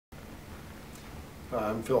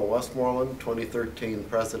I'm Phil Westmoreland, 2013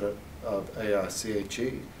 President of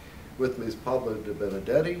AIChE. With me is Pablo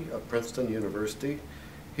Debenedetti of Princeton University.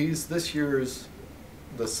 He's this year's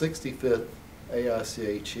the 65th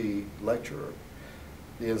AIChE lecturer,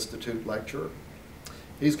 the Institute lecturer.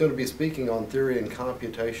 He's going to be speaking on theory and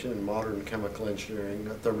computation in modern chemical engineering,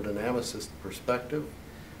 a thermodynamicist perspective,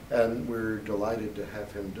 and we're delighted to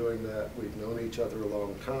have him doing that. We've known each other a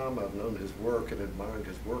long time. I've known his work and admired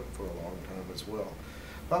his work for a long time as well.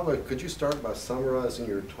 Pablo, could you start by summarizing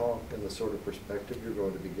your talk and the sort of perspective you're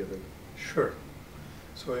going to be giving? Sure.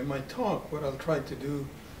 So in my talk, what I'll try to do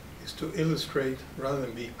is to illustrate, rather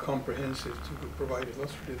than be comprehensive, to provide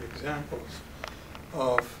illustrative examples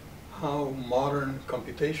of how modern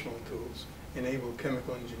computational tools enable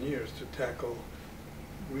chemical engineers to tackle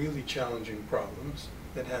really challenging problems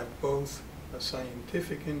that have both a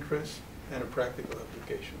scientific interest and a practical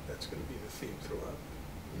application. That's going to be the theme throughout.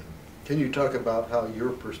 Can you talk about how your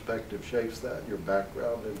perspective shapes that, your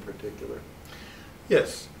background in particular?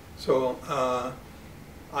 Yes. So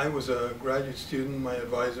I was a graduate student. My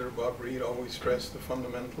advisor, Bob Reed, always stressed the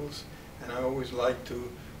fundamentals, and I always like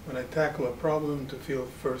to, when I tackle a problem, to feel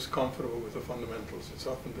first comfortable with the fundamentals. It's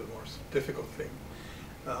often the more difficult thing.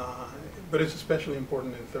 But it's especially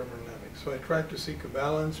important in thermodynamics. So I try to seek a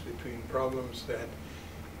balance between problems that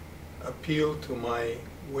appeal to my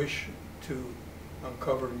wish to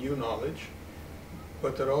uncover new knowledge,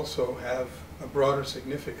 but that also have a broader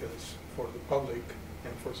significance for the public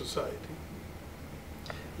and for society.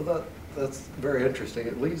 Well, that's very interesting.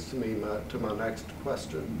 It leads to me to my next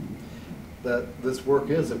question, that this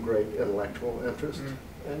work is of great intellectual interest,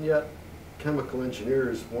 and yet chemical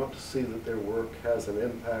engineers want to see that their work has an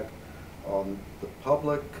impact on the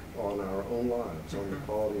public, on our own lives, on the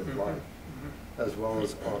quality of life, as well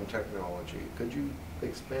as on technology. Could you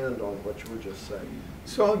expand on what you were just saying?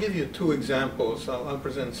 So I'll give you two examples. I'll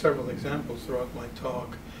present several examples throughout my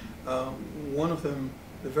talk. One of them,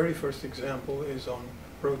 the very first example, is on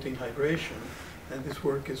protein hydration, and this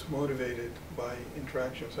work is motivated by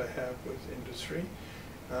interactions I have with industry,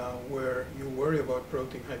 where you worry about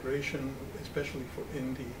protein hydration, especially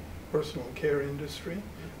in the personal care industry,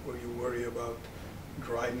 where you worry about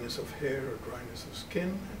dryness of hair or dryness of skin,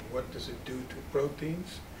 and what does it do to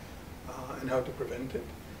proteins, and how to prevent it.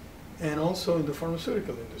 And also in the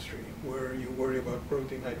pharmaceutical industry, where you worry about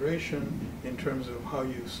protein hydration in terms of how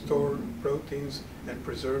you store proteins and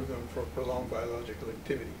preserve them for prolonged biological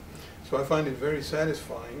activity. So I find it very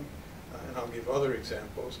satisfying, and I'll give other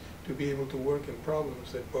examples, to be able to work in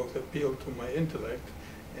problems that both appeal to my intellect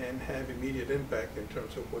and have immediate impact in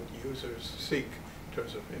terms of what users seek in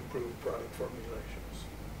terms of improved product formulations.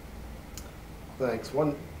 Thanks.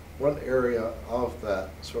 One area of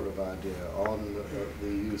that sort of idea on the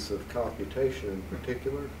use of computation in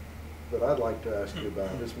particular that I'd like to ask you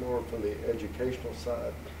about is more from the educational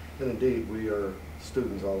side. And indeed, we are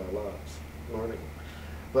students all our lives, learning.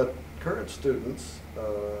 But current students,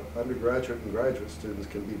 undergraduate and graduate students,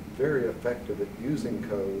 can be very effective at using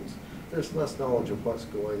codes. There's less knowledge of what's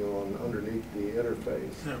going on underneath the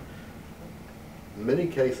interface. Yeah. In many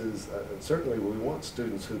cases, certainly we want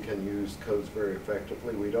students who can use codes very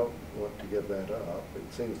effectively. We don't want to give that up.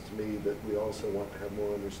 It seems to me that we also want to have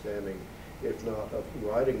more understanding, if not of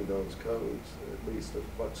writing those codes, at least of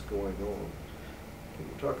what's going on. Can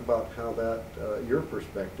you talk about how that, your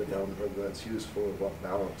perspective on whether that's useful or what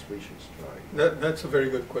balance we should strike? That's a very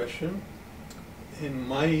good question. In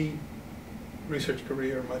my research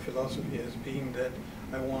career, my philosophy has been that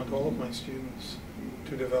I want all of my students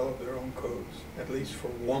to develop their own codes, at least for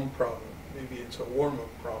one problem. Maybe it's a warm-up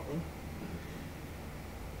problem,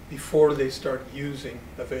 before they start using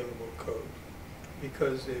available code.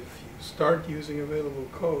 Because if you start using available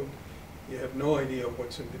code, you have no idea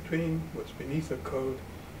what's in between, what's beneath the code,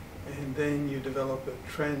 and then you develop a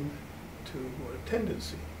trend to, or a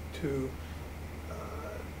tendency to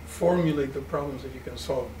formulate the problems that you can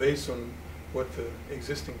solve based on what the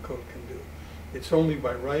existing code can do. It's only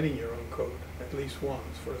by writing your own code, at least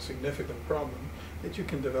once, for a significant problem, that you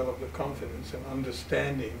can develop the confidence and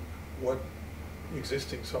understanding what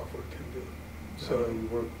existing software can do. So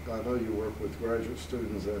I know you work with graduate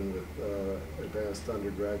students and with advanced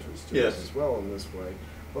undergraduate students yes. as well in this way.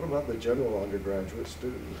 What about the general undergraduate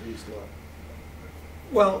student who's not?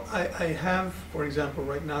 Well, I have, for example,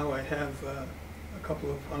 right now I have a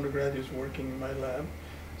couple of undergraduates working in my lab.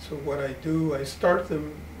 So what I do, I start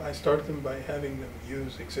them by having them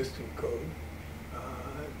use existing code,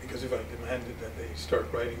 because if I demanded that they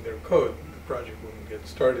start writing their code, the project wouldn't get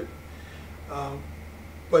started.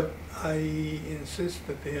 But I insist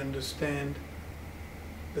that they understand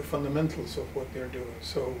the fundamentals of what they're doing.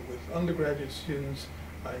 So with undergraduate students,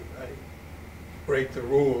 I break the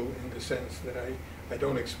rule in the sense that I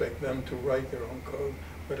don't expect them to write their own code,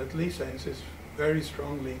 but at least I insist very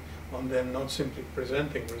strongly on them not simply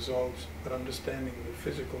presenting results, but understanding the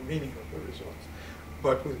physical meaning of the results.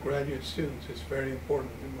 But with graduate students, it's very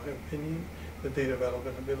important, in my opinion, that they develop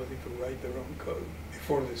an ability to write their own code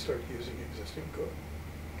before they start using existing code.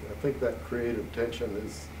 I think that creative tension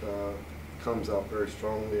comes out very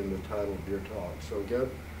strongly in the title of your talk. So again,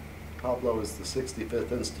 Pablo is the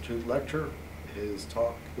 65th Institute lecturer. His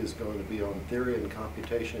talk is going to be on theory and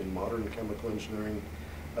computation in modern chemical engineering,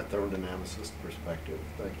 a thermodynamicist perspective.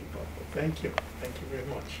 Thank you, Pablo. Thank you. Thank you very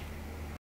much.